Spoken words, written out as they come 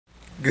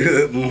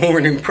Good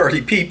morning,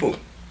 party people.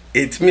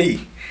 It's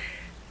me.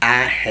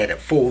 I had a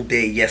full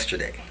day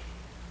yesterday.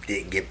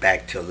 Didn't get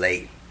back till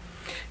late.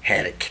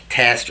 Had a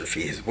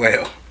catastrophe as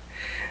well.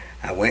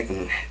 I went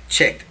and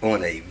checked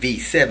on a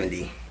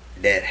V70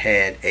 that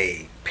had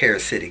a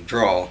parasitic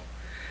draw.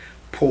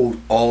 Pulled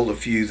all the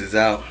fuses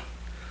out.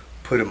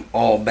 Put them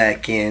all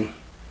back in.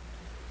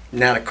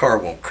 Now the car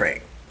won't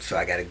crank. So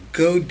I got to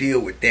go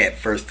deal with that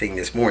first thing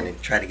this morning.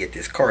 Try to get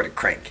this car to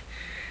crank.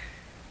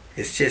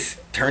 It's just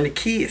turn the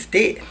key, it's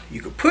dead.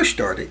 You could push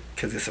start it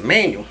because it's a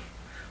manual,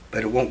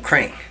 but it won't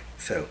crank.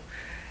 So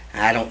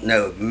I don't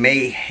know, it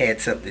may had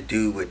something to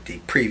do with the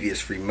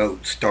previous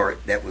remote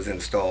start that was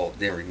installed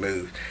then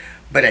removed.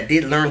 But I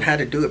did learn how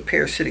to do a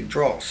parasitic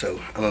draw,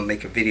 so I'm gonna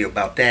make a video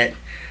about that.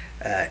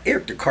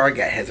 Eric the Car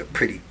Guy has a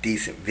pretty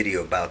decent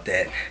video about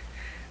that.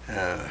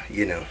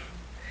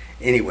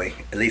 Anyway,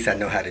 at least I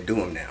know how to do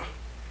them now.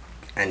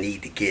 I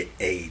need to get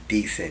a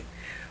decent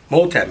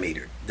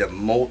multimeter. The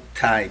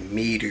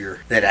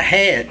multimeter that I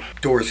had,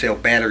 door cell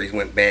batteries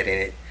went bad in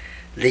it,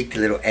 leaked a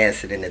little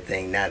acid in the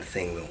thing. Now the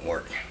thing won't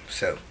work.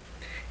 So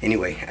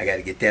anyway, I got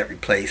to get that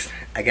replaced.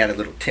 I got a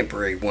little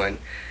temporary one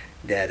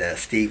that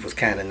Steve was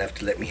kind enough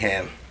to let me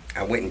have.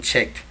 I went and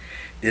checked,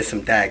 did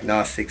some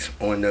diagnostics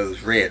on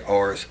those red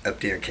R's up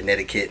there in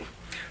Connecticut.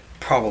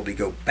 Probably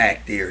go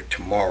back there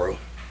tomorrow.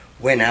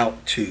 Went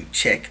out to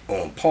check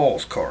on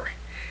Paul's car,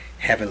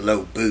 having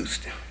low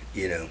boost.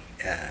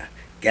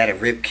 Got a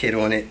rip kit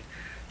on it,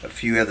 a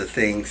few other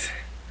things.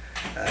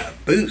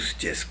 Boost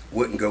just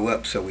wouldn't go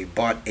up, so we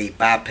bought a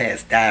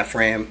bypass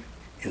diaphragm,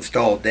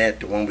 installed that.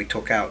 The one we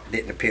took out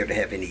didn't appear to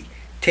have any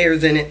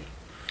tears in it,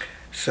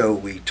 so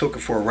we took it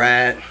for a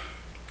ride.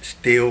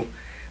 Still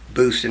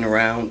boosting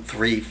around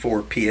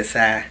 3-4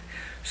 psi.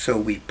 So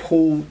we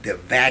pulled the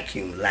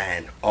vacuum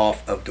line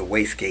off of the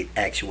wastegate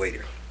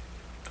actuator,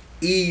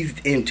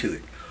 eased into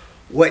it,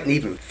 wasn't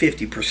even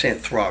 50%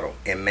 throttle,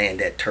 and man,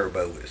 that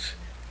turbo was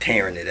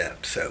tearing it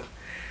up. So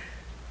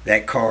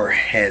that car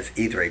has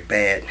either a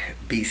bad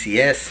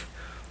BCS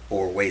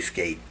or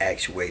wastegate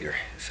actuator,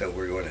 so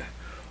we're going to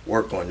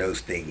work on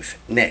those things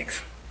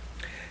next.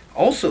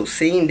 Also,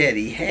 seeing that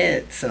he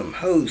had some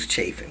hose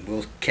chafing,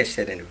 we'll catch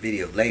that in the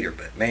video later,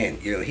 but man,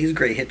 he's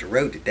great hit the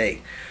road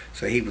today,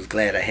 so he was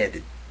glad I had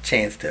the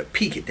chance to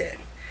peek at that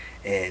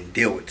and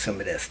deal with some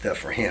of that stuff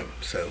for him.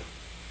 So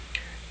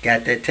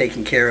got that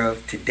taken care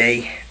of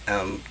today.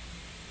 I'm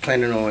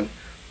planning on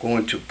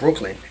going to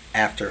Brooklyn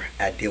after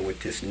I deal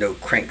with this no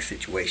crank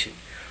situation.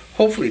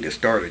 Hopefully the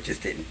starter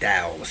just didn't die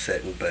all of a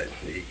sudden, but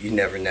you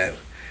never know.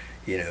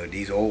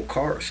 These old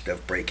cars,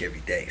 stuff break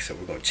every day. So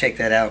we're going to check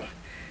that out,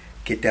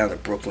 get down to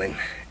Brooklyn,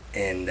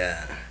 and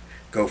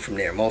go from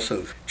there. I'm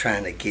also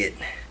trying to get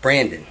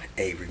Brandon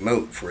a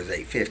remote for his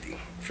 850.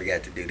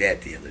 Forgot to do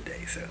that the other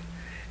day. So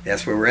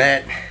that's where we're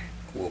at.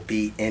 We'll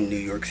be in New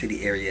York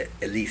City area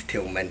at least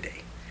till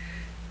Monday.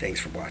 Thanks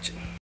for watching.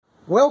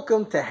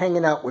 Welcome to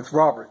Hanging Out with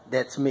Robert.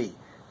 That's me.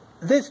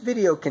 This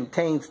video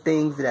contains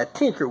things that I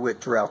tinker with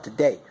throughout the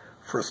day.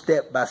 For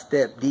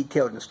step-by-step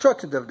detailed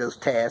instructions of those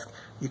tasks,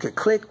 you can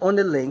click on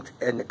the links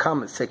in the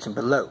comment section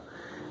below.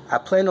 I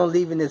plan on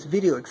leaving this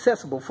video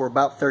accessible for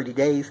about 30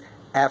 days.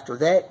 After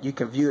that, you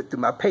can view it through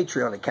my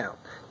Patreon account.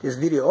 This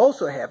video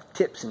also has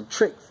tips and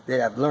tricks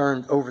that I've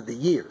learned over the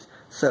years.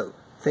 So,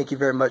 thank you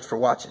very much for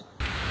watching.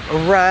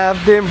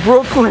 Arrived in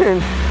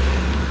Brooklyn.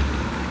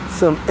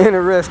 Some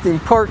interesting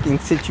parking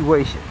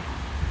situation.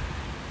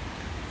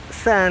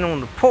 Sign on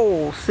the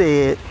pole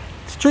said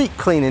street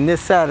cleaning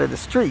this side of the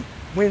street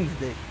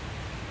Wednesday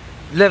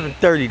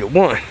 11:30 to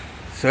 1.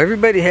 So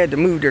everybody had to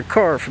move their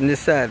car from this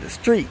side of the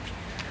street,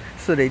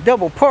 so they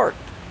double parked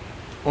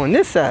on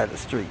this side of the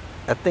street.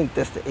 I think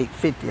that's the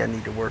 850 I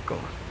need to work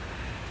on.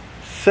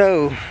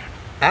 So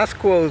I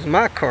squoze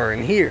my car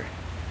in here.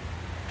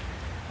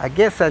 I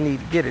guess I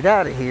need to get it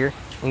out of here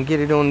and get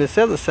it on this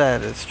other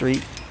side of the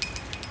street.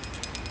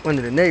 One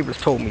of the neighbors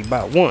told me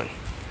about one.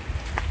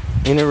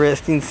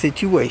 Interesting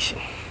situation.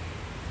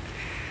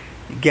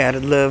 You gotta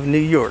love New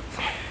York.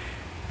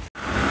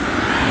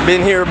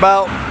 Been here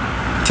about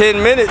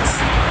 10 minutes.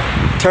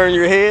 Turn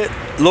your head,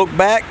 look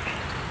back.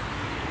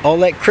 All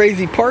that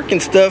crazy parking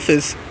stuff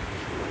is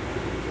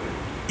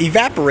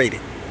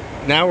evaporated.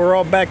 Now we're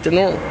all back to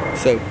normal.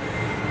 So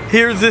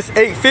here's this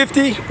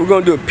 850. We're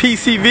gonna do a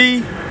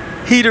PCV,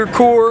 heater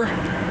core,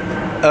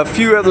 a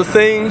few other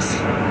things.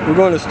 We're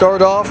going to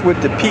start off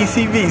with the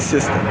PCV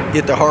system.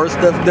 Get the hard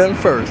stuff done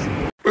first.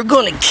 We're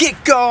going to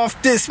kick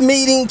off this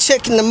meeting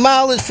checking the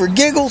mileage for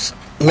giggles.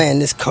 Man,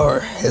 this car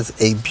has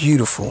a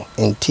beautiful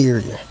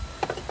interior.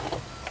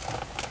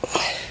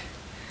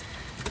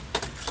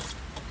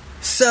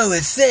 So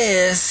it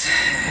says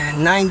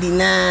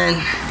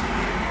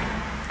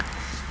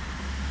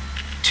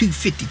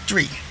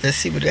 99,253. Let's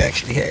see what it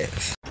actually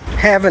has.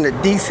 Having a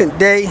decent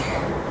day.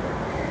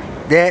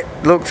 That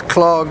looks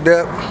clogged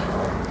up.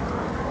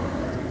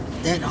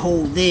 That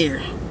hole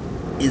there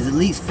is at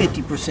least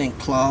 50%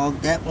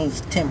 clogged. That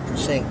one's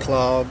 10%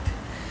 clogged.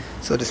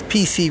 So this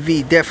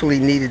PCV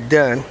definitely needed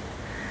done.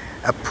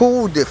 I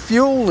pulled the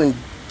fuel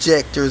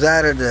injectors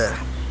out of the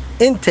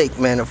intake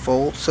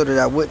manifold so that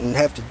I wouldn't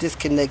have to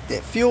disconnect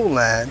that fuel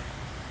line,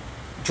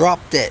 drop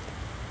that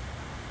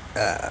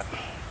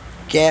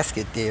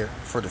gasket there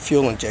for the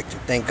fuel injector.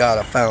 Thank God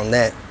I found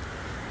that.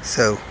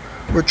 So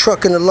we're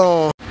trucking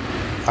along.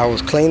 I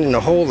was cleaning the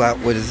hole out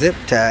with a zip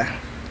tie,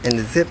 and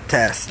the zip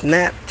tie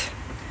snapped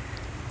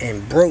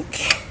and broke,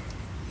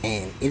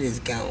 and it is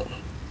gone.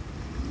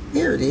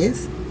 There it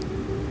is.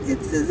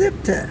 It's the zip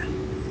tie.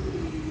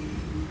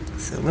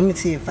 So let me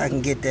see if I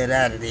can get that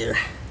out of there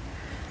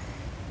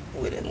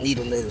with a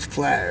needle-nose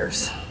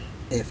pliers.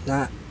 If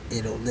not,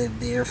 it'll live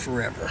there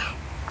forever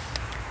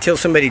till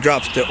somebody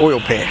drops the oil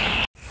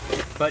pan.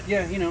 But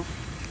yeah, you know,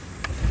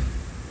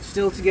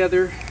 still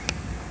together.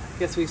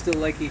 Guess we still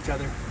like each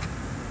other.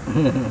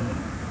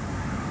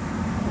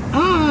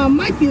 I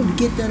might be able to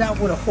get that out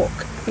with a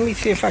hook. Let me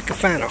see if I can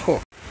find a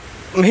hook.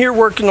 I'm here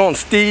working on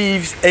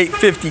Steve's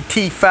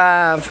 850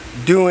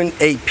 T5 doing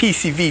a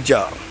PCV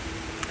job.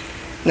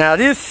 Now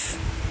this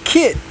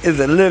kit is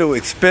a little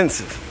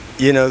expensive,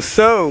 you know,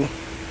 so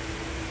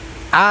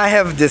I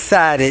have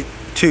decided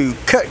to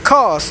cut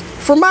costs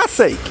for my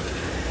sake.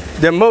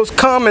 The most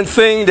common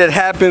thing that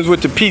happens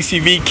with the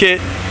PCV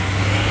kit,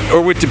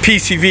 or with the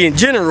PCV in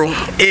general,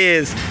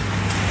 is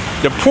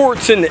the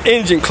ports in the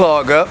engine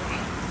clog up.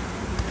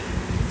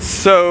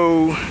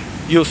 So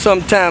you'll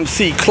sometimes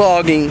see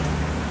clogging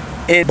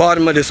in the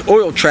bottom of this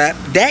oil trap.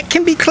 That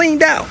can be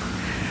cleaned out.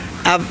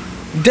 I've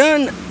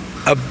done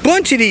a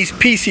bunch of these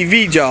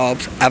PCV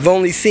jobs. I've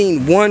only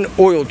seen one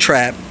oil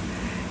trap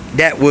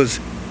that was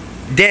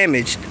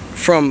damaged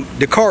from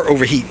the car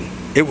overheating.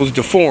 It was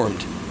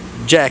deformed,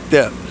 jacked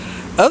up.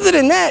 Other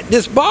than that,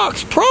 this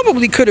box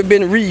probably could have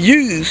been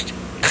reused,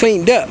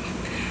 cleaned up.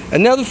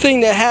 Another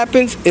thing that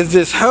happens is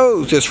this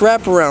hose, this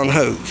wraparound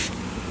hose,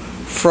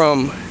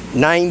 from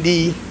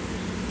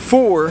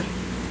 94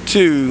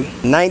 to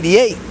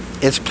 98,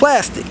 it's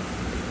plastic.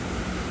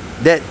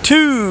 That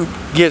tube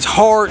gets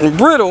hard and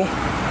brittle,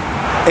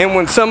 and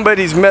when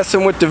somebody's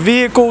messing with the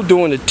vehicle,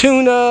 doing a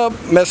tune-up,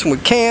 messing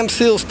with cam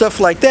seals,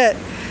 stuff like that,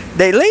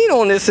 they lean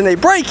on this and they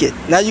break it.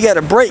 Now you got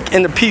a break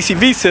in the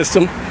PCV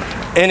system,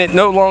 and it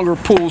no longer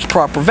pulls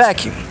proper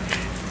vacuum.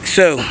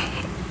 So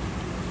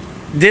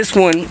this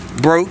one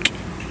broke,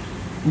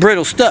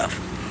 brittle stuff.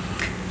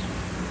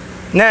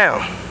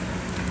 Now,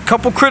 a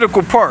couple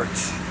critical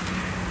parts.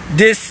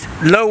 This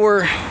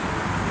lower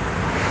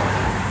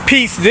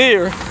piece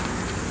there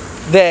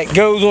that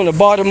goes on the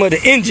bottom of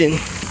the engine,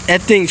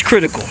 that thing's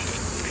critical.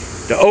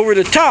 The over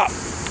the top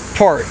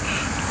part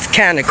is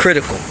kind of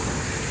critical.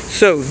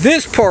 So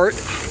this part,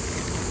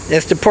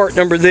 that's the part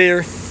number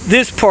there,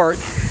 this part,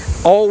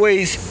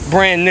 always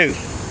brand new.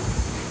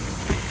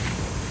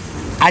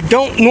 I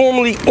don't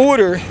normally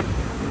order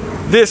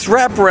this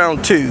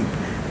wraparound tube.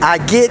 I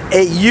get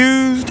a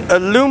used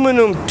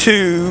aluminum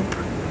tube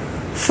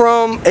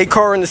from a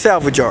car in the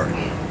salvage yard.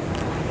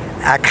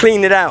 I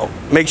clean it out,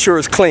 make sure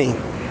it's clean.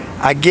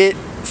 I get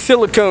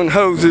silicone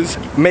hoses,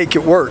 make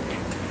it work.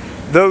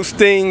 Those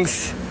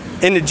things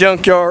in the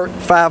junkyard,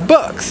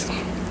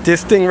 $5.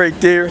 This thing right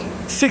there,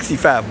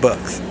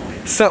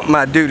 $65. Something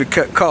I do to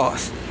cut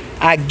costs.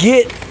 I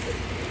get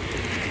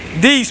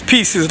these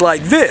pieces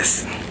like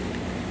this.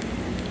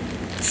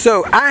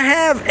 So I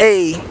have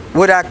a,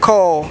 what I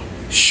call,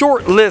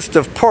 short list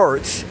of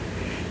parts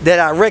that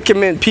I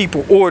recommend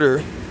people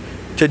order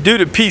to do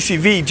the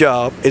PCV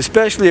job,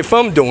 especially if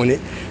I'm doing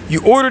it.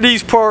 You order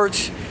these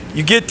parts,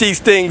 you get these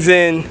things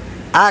in,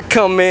 I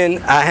come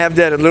in, I have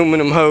that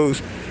aluminum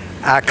hose,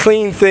 I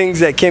clean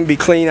things that can be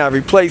cleaned, I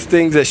replace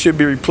things that should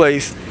be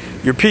replaced.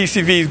 Your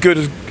PCV is good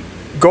as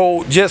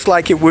gold, just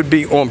like it would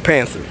be on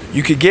Panther.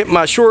 You could get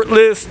my short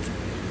list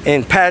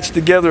and patch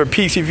together a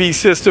PCV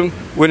system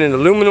with an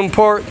aluminum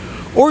part,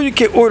 or you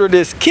could order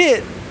this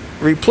kit,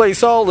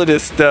 replace all of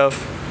this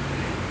stuff,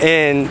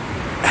 and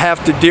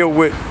have to deal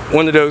with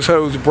one of those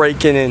hoses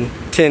breaking in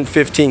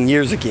 10-15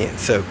 years again.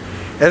 So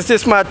that's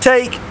just my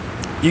take.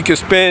 You can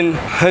spend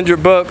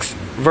 $100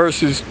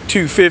 versus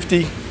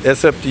 $250.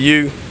 That's up to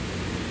you.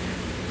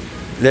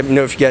 Let me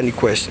know if you got any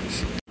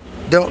questions.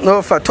 Don't know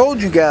if I told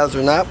you guys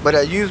or not, but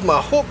I used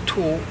my hook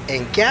tool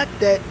and got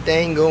that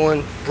dang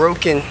going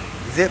broken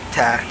zip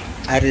tie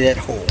out of that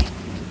hole.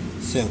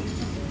 So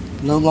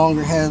no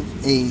longer have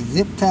a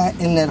zip tie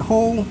in that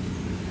hole.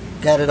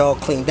 Got it all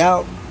cleaned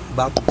out.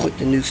 About to put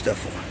the new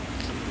stuff on.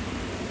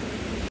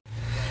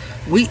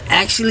 We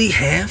actually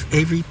have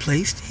a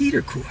replaced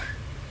heater core,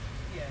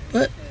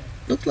 but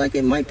looks like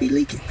it might be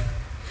leaking.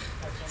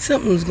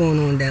 Something's going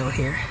on down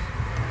here.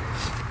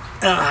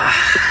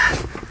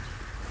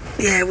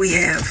 Yeah, we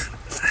have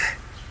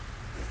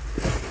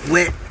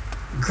wet,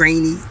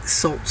 grainy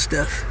salt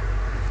stuff.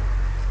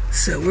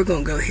 So we're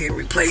gonna go ahead and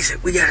replace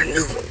it. We got a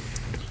new one.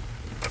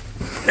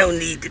 No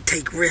need to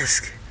take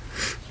risk.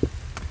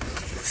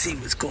 Let's see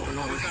what's going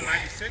on here.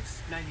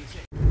 96?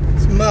 96.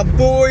 It's my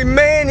boy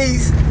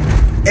Manny's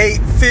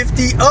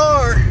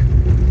 850R.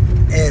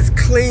 As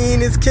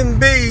clean as can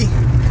be.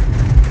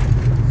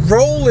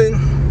 Rolling.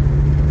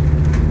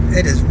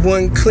 That is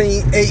one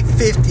clean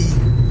 850.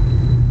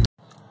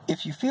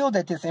 If you feel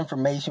that this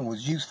information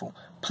was useful,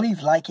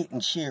 Please like it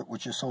and share it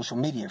with your social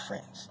media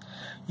friends.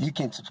 You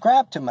can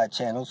subscribe to my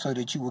channel so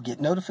that you will get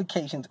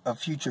notifications of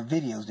future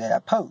videos that I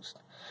post.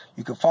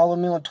 You can follow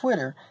me on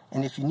Twitter,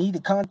 and if you need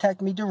to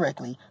contact me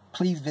directly,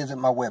 please visit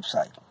my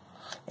website.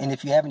 And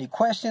if you have any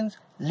questions,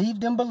 leave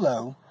them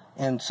below,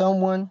 and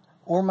someone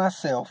or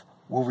myself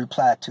will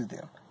reply to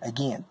them.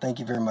 Again, thank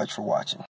you very much for watching.